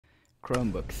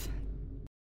Chromebooks,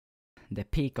 the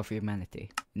peak of humanity.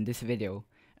 In this video,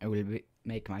 I will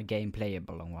make my game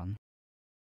playable on one.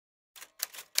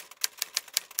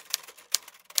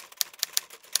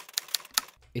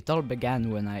 It all began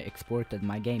when I exported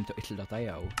my game to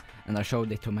itch.io, and I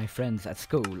showed it to my friends at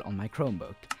school on my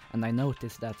Chromebook, and I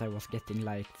noticed that I was getting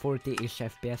like 40-ish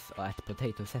FPS at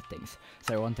potato settings,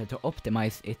 so I wanted to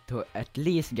optimize it to at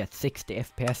least get 60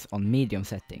 FPS on medium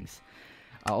settings.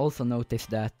 I also noticed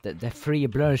that the free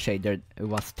blur shader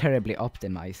was terribly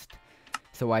optimized,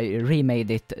 so I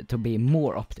remade it to be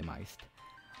more optimized.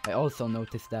 I also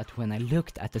noticed that when I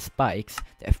looked at the spikes,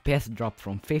 the FPS dropped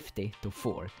from 50 to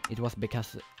 4. It was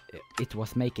because it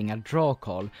was making a draw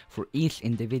call for each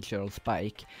individual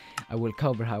spike. I will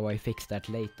cover how I fixed that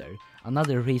later.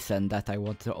 Another reason that I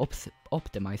want to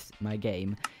optimize my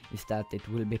game is that it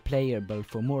will be playable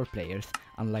for more players,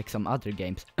 unlike some other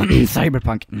games.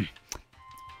 Cyberpunk!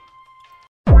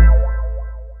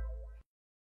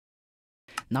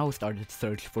 Now started to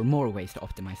search for more ways to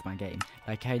optimize my game,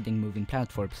 like hiding moving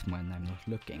platforms when I'm not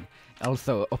looking.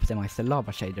 Also optimized the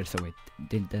lava shader so it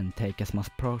didn't take as much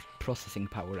processing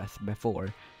power as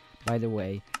before. By the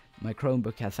way, my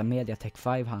Chromebook has a MediaTek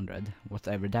 500,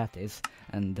 whatever that is,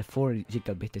 and 4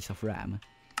 GB of RAM.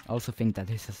 I also think that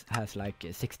this has like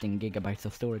 16 GB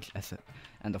of storage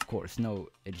and of course no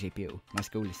GPU. My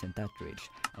school isn't that rich.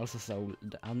 Also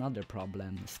solved another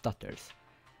problem, stutters.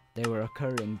 They were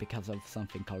occurring because of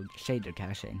something called shader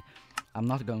caching. I'm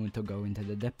not going to go into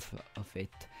the depth of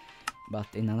it, but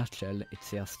in a nutshell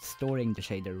it's just storing the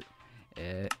shader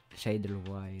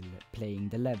while playing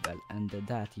the level, and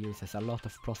that uses a lot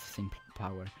of processing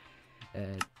power.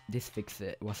 This fix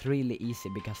was really easy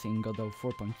because in Godot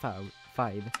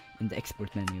 4.5 in the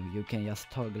export menu you can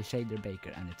just toggle shader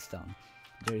baker and it's done.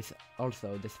 There is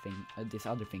also this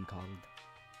other thing called.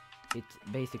 It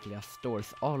basically just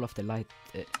stores all of the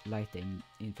lighting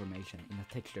information in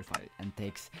a texture file and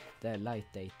takes the light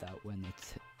data when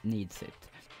it needs it.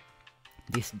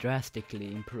 This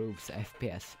drastically improves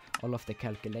FPS. All of the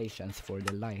calculations for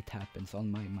the light happens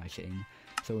on my machine,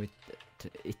 so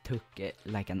it took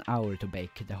like an hour to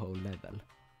bake the whole level.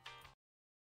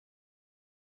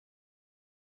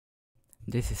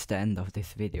 This is the end of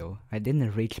this video. I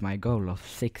didn't reach my goal of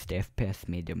 60 FPS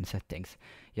medium settings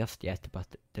just yet, but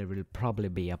there will probably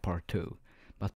be a part 2.